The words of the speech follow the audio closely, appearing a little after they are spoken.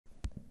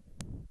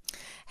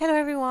Hello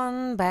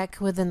everyone,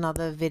 back with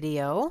another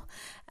video.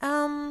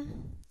 I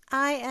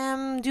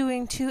am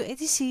doing two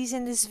ATCs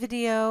in this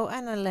video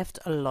and I left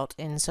a lot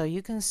in so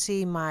you can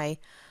see my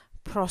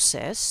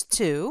process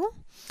too.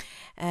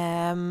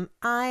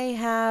 I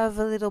have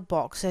a little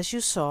box, as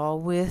you saw,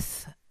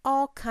 with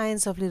all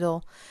kinds of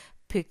little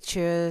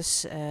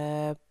pictures,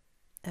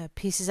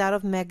 pieces out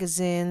of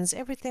magazines,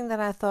 everything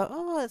that I thought,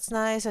 oh, it's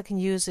nice, I can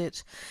use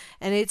it,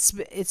 and it's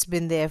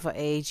been there for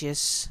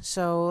ages.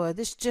 So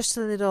this is just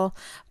a little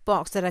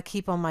box that I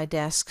keep on my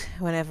desk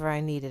whenever I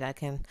need it. I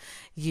can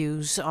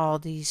use all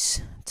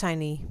these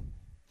tiny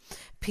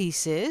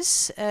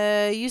pieces.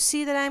 You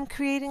see that I'm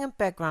creating a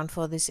background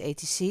for this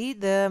ATC.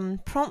 The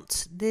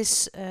prompt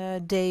this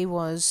day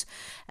was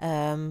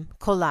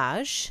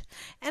collage,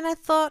 and I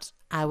thought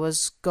I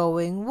was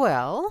going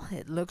well.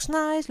 It looks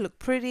nice, looked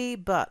pretty,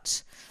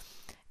 but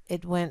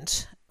it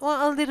went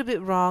well a little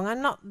bit wrong.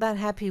 I'm not that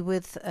happy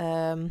with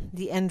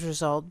the end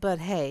result, but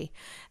hey,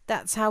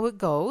 that's how it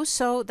goes.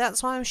 So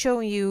that's why I'm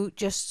showing you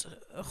just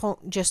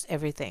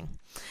everything.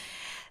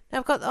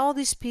 I've got all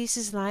these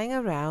pieces lying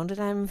around and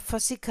I'm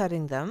fussy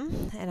cutting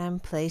them and I'm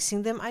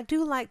placing them. I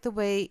do like the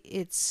way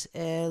it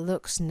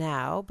looks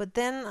now, but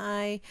then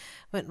I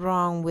went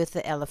wrong with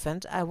the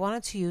elephant. I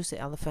wanted to use the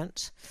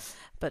elephant,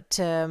 but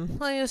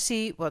well, you'll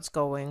see what's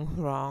going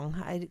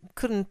wrong. I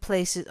couldn't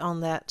place it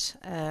on that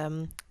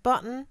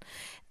button.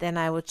 Then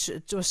I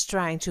was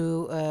trying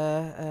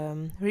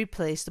to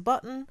replace the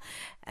button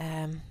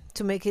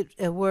to make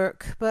it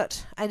work,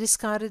 but I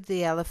discarded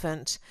the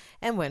elephant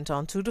and went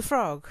on to the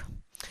frog.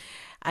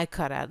 I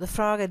cut out the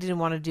frog. I didn't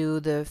want to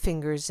do the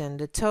fingers and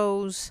the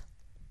toes,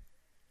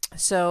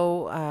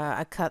 so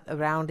I cut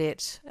around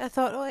it. I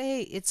thought, oh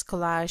hey, it's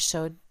collage,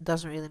 so it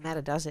doesn't really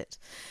matter, does it?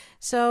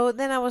 So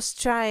then I was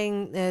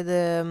trying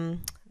the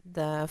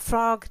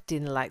frog.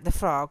 Didn't like the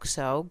frog,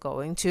 so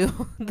going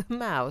to the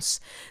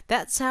mouse.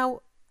 That's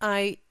how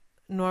I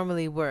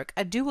normally work.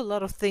 I do a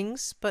lot of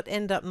things, but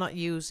end up not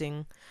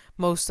using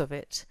most of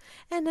it.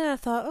 And then I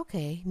thought,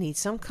 okay, need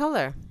some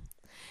color.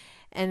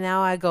 And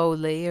now I go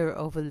layer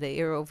over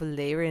layer over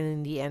layer, and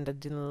in the end I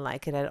didn't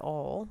like it at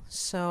all.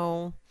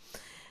 So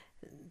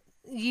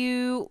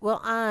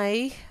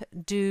I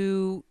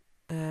do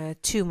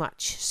too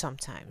much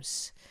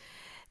sometimes.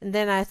 And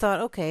then I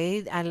thought,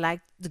 okay, I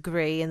like the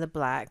gray and the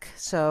black,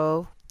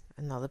 so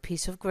another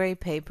piece of gray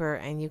paper,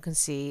 and you can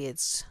see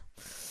it's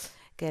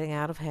getting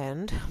out of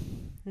hand.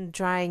 I'm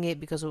drying it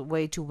because it was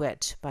way too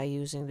wet by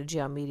using the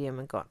gel medium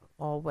and got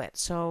all wet.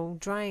 So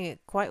drying it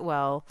quite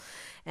well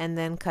and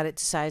then cut it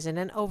to size and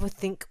then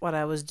overthink what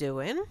I was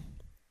doing.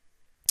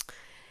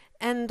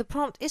 And the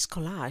prompt is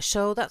collage,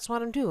 so that's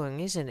what I'm doing,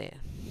 isn't it?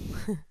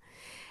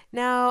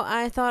 Now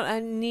I thought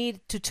I need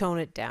to tone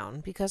it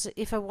down because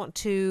if I want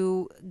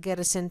to get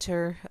a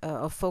center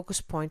or focus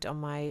point on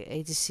my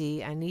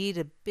ATC, I need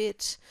a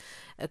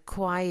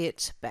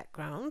quiet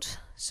background.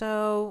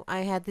 So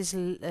I had this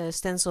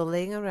stencil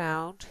laying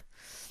around.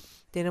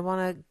 Didn't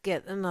want to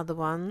get another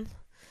one.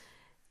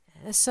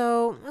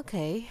 So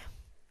okay,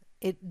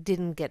 it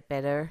didn't get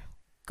better,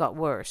 got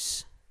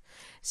worse.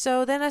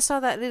 So then I saw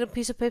that little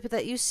piece of paper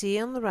that you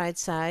see on the right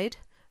side,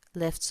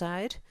 left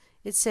side.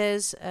 It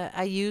says,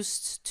 I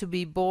used to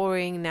be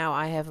boring, now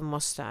I have a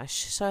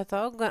mustache. So I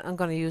thought, I'm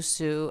gonna use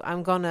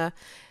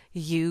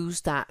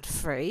that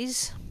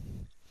phrase.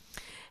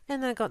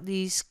 And I got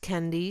these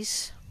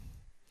candies,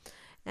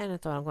 and I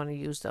thought I'm gonna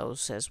use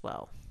those as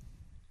well.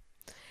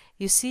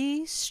 You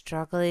see,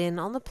 struggling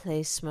on the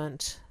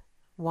placement.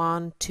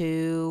 1,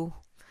 2,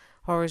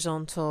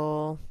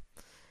 horizontal.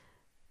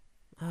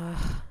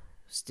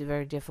 It's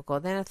very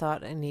difficult. Then I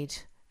thought I need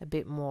a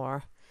bit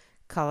more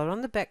color on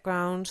the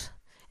background.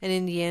 And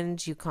in the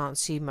end, you can't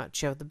see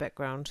much of the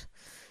background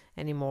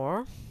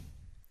anymore.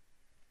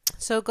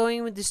 So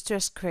going with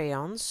distressed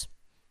crayons.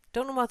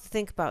 Don't know what to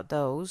think about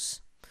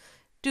those.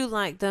 Do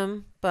like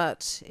them,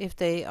 but if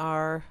they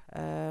are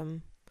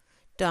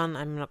done,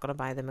 I'm not going to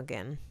buy them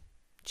again.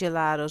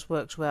 Gelatos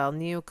works well.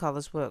 Neo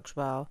Colors works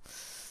well.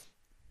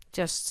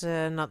 Just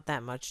not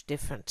that much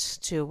different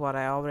to what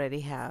I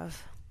already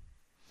have.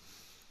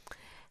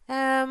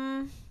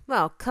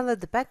 Well,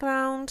 colored the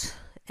background.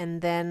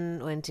 And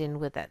then went in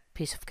with that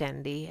piece of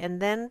candy.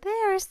 And then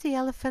there's the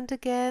elephant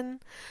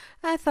again.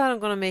 I thought I'm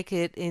going to make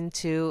it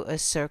into a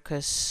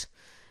circus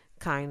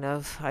kind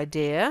of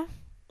idea.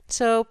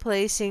 So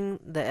placing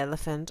the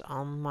elephant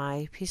on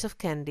my piece of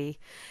candy.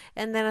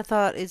 And then I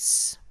thought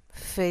it's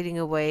fading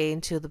away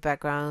into the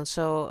background.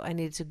 So I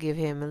need to give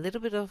him a little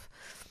bit of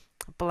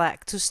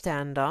black to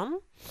stand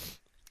on.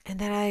 And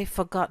then I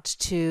forgot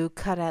to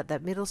cut out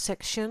that middle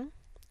section.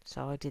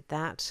 So I did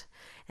that.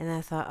 And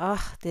I thought,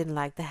 oh, didn't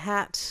like the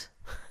hat.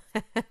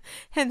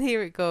 And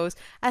here it goes.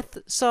 I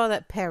saw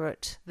that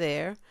parrot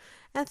there.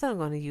 I thought I'm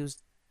going to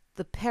use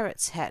the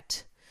parrot's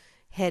head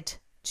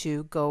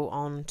to go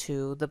on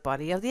to the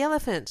body of the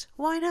elephant.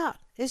 Why not?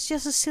 It's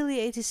just a silly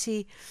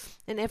ATC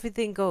and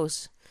everything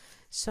goes.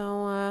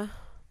 So I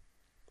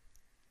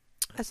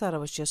thought I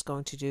was just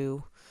going to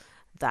do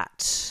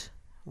that.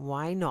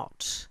 Why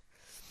not?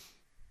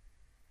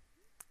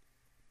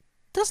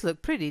 does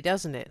look pretty,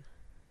 doesn't it?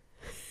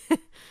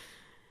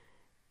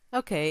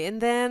 Okay,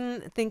 and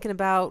then thinking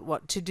about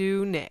what to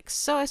do next.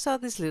 So I saw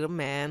this little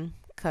man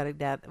cutting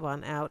that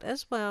one out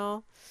as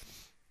well.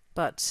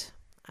 But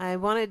I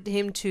wanted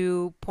him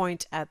to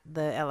point at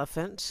the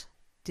elephant.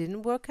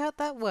 Didn't work out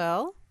that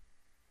well.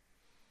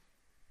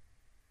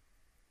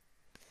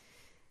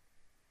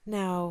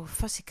 Now,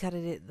 fussy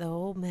cutted it the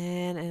old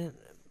man and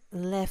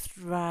left,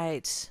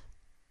 right.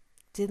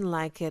 Didn't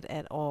like it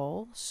at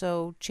all.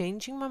 So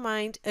changing my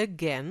mind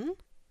again.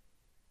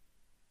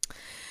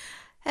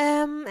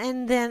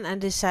 And then I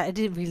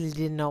decided, really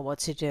didn't know what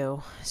to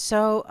do.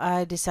 So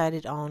I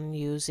decided on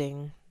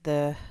using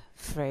the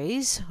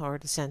phrase or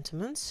the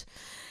sentiments.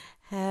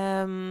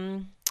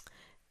 And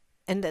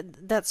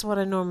that's what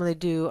I normally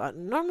do.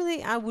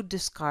 Normally I would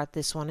discard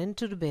this one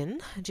into the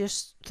bin.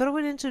 Just throw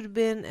it into the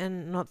bin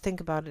and not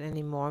think about it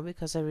anymore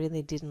because I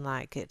really didn't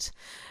like it.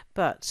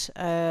 But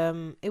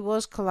it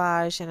was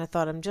collage and I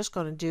thought I'm just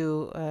going to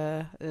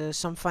do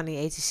some funny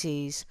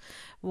ATCs.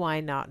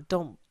 Why not?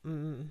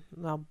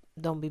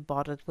 Don't be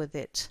bothered with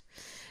it.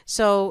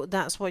 So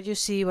that's what you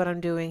see what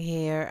I'm doing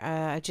here.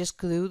 I just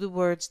glue the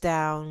words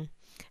down.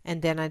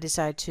 And then I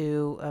decide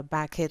to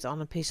back it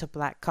on a piece of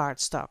black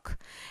cardstock,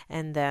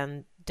 and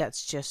then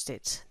that's just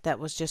it. That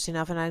was just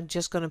enough, and I'm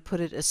just going to put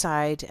it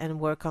aside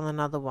and work on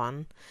another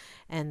one,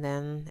 and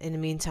then in the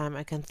meantime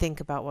I can think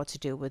about what to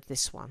do with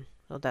this one.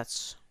 So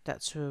that's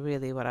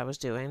really what I was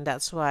doing.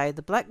 That's why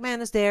the black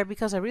man is there,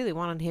 because I really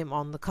wanted him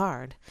on the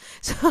card.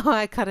 So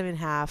I cut him in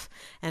half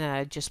and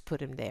I just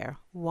put him there.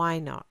 Why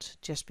not?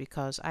 Just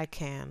because I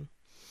can.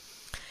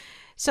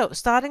 So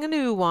starting a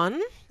new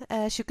one,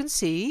 as you can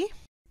see.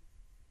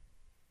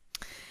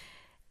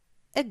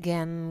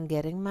 Again,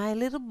 getting my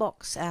little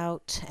box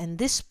out, and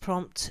this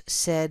prompt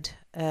said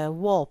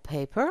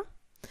wallpaper.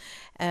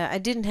 I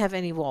didn't have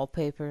any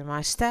wallpaper in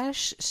my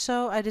stash,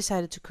 so I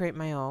decided to create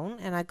my own,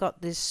 and I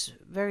got this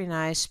very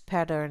nice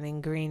pattern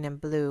in green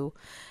and blue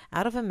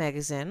out of a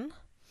magazine,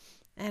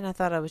 and I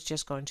thought I was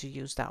just going to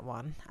use that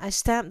one. I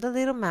stamped the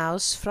little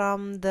mouse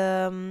from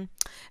the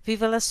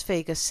Viva Las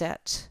Vegas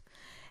set,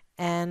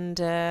 and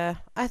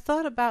I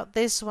thought about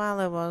this while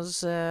I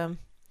was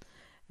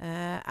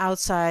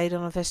outside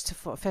on a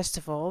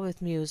festival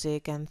with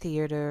music and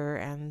theater,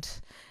 and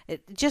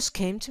it just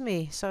came to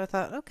me. So I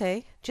thought,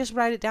 okay, just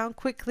write it down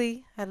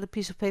quickly. I had a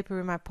piece of paper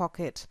in my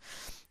pocket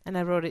and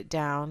I wrote it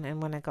down, and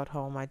when I got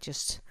home I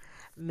just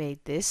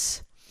made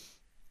this.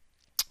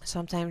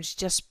 Sometimes it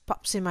just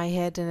pops in my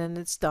head and then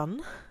it's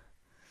done.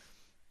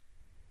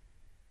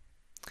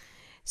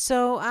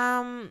 So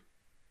I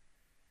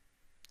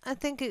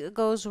think it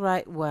goes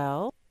right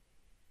well.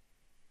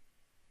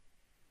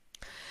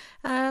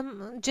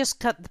 Just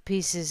cut the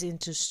pieces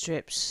into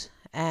strips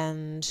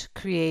and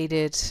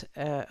created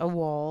a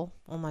wall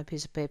on my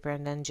piece of paper,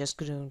 and then just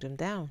glued them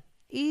down.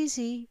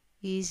 Easy,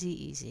 easy,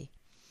 easy.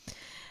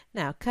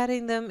 Now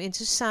cutting them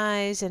into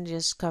size and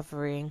just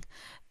covering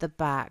the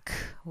back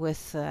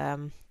with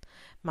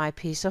my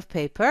piece of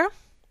paper.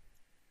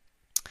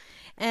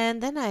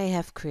 And then I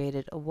have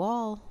created a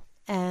wall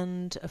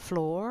and a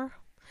floor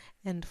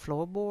and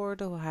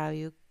floorboard, or how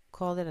you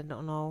call it, I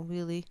don't know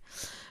really.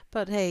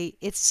 But hey,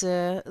 it's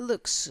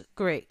looks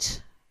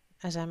great,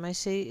 as I may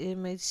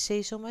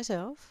say so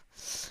myself.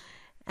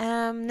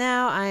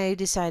 Now I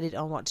decided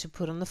on what to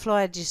put on the floor.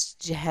 I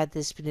just had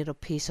this little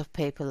piece of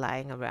paper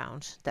lying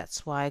around.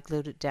 That's why I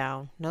glued it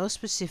down. No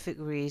specific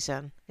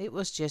reason. It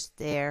was just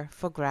there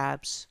for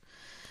grabs.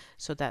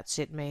 So that's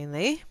it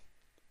mainly.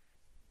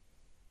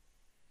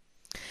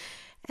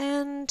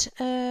 And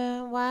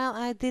while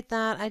I did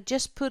that, I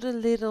just put a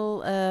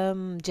little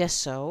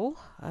gesso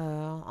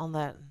on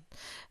that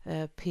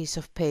piece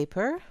of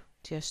paper,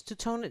 just to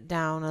tone it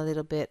down a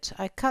little bit.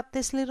 I cut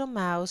this little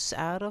mouse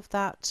out of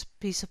that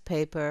piece of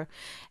paper,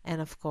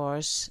 and of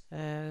course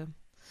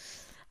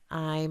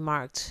I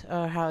marked,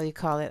 or how you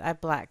call it, I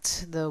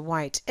blacked the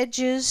white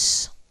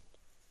edges,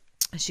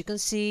 as you can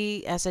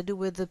see, as I do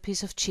with the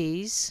piece of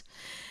cheese.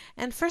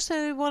 And first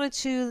I wanted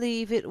to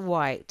leave it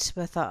white,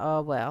 but I thought,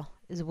 oh well,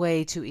 it's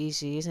way too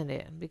easy, isn't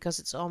it? Because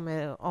it's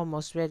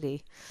almost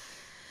ready.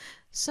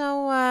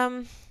 So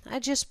I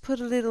just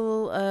put a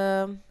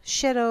little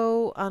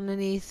shadow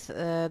underneath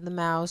the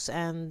mouse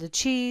and the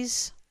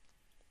cheese.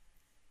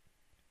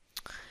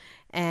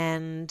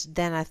 And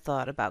then I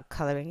thought about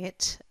coloring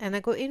it. And I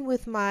go in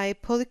with my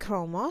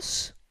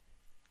polychromos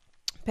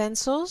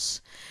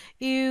pencils.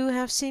 You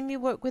have seen me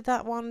work with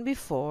that one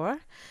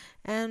before.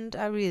 And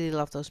I really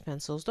love those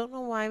pencils. Don't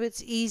know why, but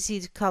it's easy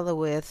to color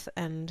with,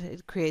 and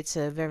it creates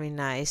a very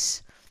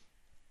nice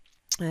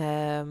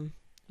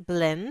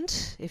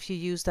blend if you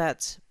use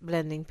that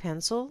blending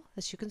pencil,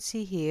 as you can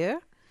see here.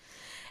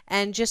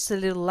 And just a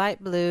little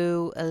light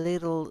blue, a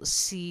little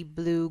sea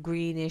blue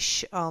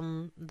greenish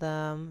on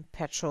the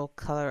petrol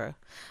color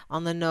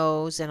on the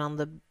nose and on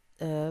the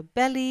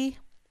belly,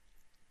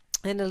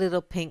 and a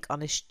little pink on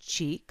his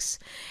cheeks.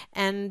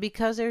 And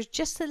because there's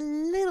just a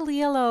little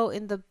yellow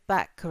in the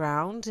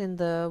background in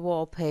the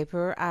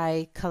wallpaper,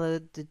 I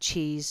colored the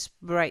cheese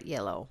bright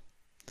yellow.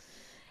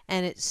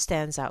 and it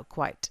stands out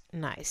quite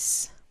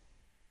nice.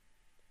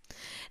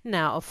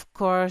 Now, of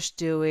course,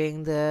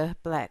 doing the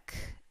black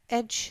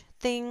edge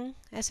thing,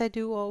 as I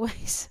do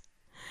always,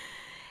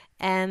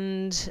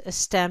 and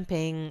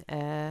stamping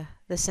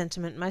the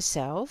sentiment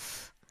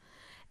myself.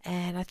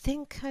 And I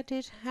think I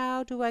did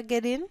How Do I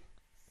Get In?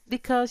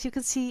 Because you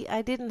can see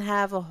I didn't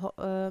have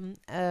a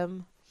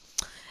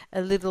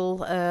little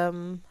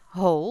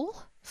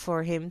hole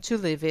for him to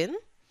live in,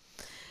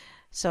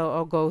 so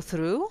I'll go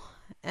through,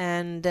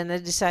 and then I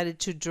decided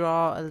to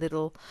draw a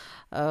little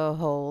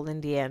hole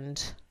in the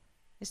end.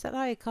 Is that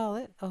how you call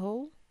it? A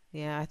hole?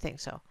 Yeah, I think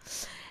so.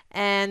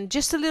 And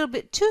just a little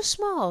bit too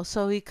small,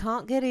 so he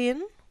can't get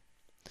in.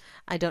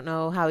 I don't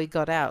know how he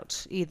got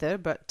out either,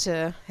 but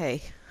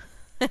hey,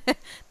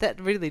 that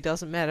really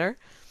doesn't matter.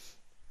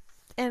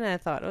 And I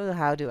thought, oh,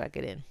 how do I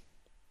get in?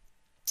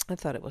 I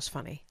thought it was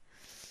funny.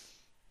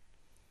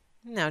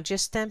 Now,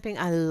 just stamping.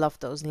 I love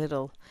those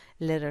little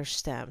letter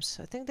stamps.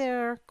 I think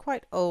they're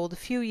quite old, a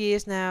few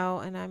years now,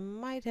 and I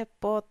might have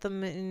bought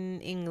them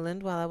in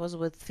England while I was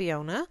with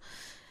Fiona.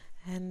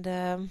 And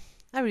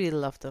I really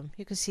love them.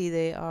 You can see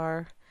they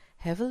are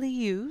heavily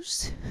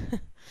used.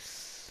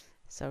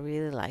 So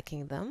really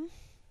liking them.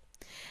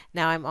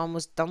 Now I'm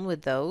almost done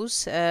with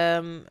those.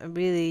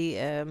 Really,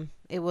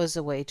 it was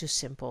a way too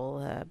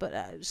simple.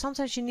 But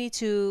sometimes you need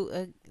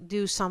to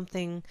do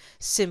something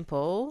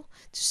simple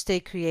to stay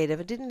creative.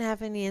 I didn't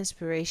have any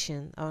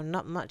inspiration, or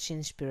not much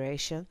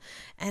inspiration.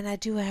 And I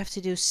do have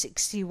to do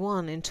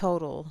 61 in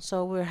total.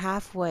 So we're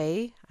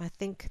halfway. I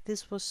think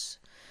this was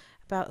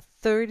about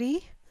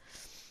 30.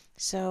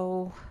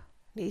 So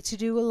need to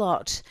do a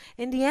lot.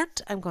 In the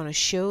end, I'm going to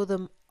show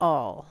them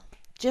all.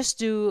 Just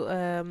do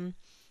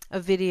a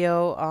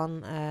video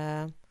on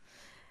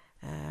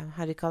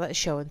how do you call it? A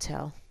show and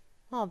tell.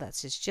 Well,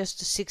 that's it. Just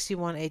the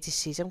 61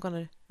 ATCs.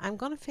 I'm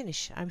gonna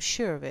finish. I'm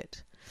sure of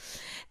it.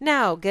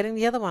 Now, getting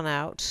the other one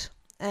out.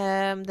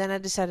 Then I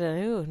decided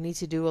I need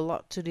to do a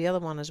lot to the other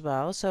one as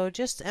well. So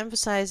just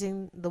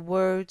emphasizing the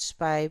words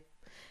by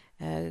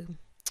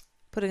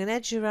putting an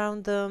edge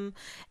around them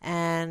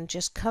and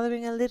just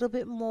coloring a little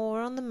bit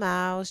more on the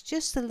mouse,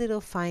 just the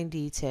little fine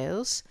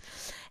details.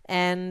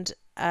 And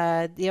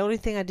the only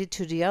thing I did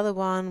to the other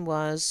one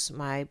was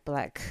my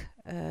black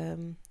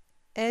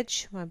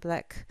edge, my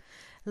black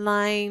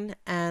line,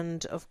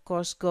 and of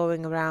course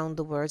going around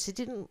the words.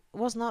 It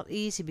was not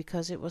easy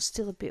because it was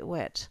still a bit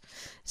wet,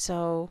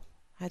 so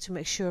I had to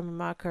make sure my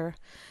marker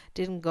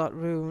didn't got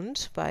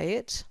ruined by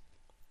it.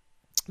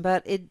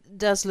 But it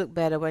does look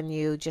better when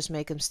you just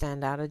make them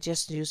stand out. I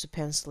just use a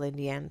pencil in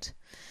the end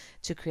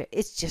to create.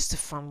 It's just a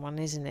fun one,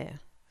 isn't it?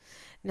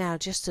 Now,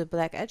 just a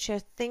black edge. I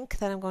think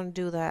that I'm going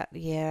to do that,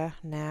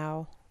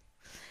 now.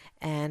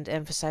 And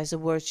emphasize the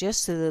words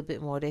just a little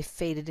bit more. They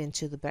faded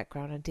into the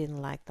background. I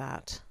didn't like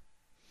that.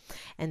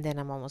 And then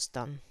I'm almost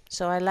done.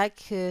 So I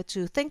like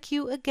to thank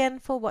you again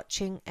for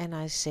watching. And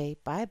I say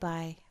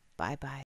bye-bye. Bye-bye.